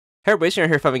Hey everybody, Sharon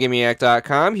here from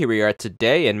VidGamiac.com. Here we are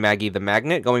today in Maggie the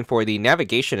Magnet, going for the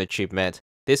Navigation Achievement.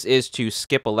 This is to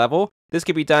skip a level. This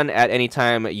can be done at any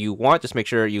time you want. Just make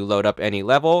sure you load up any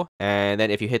level, and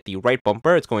then if you hit the right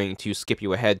bumper, it's going to skip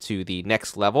you ahead to the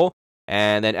next level.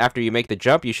 And then after you make the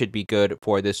jump, you should be good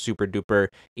for this super duper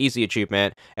easy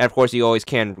achievement. And of course, you always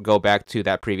can go back to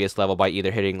that previous level by either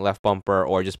hitting left bumper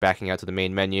or just backing out to the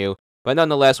main menu. But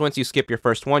nonetheless, once you skip your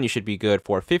first one, you should be good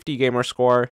for 50 gamer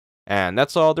score. And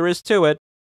that's all there is to it.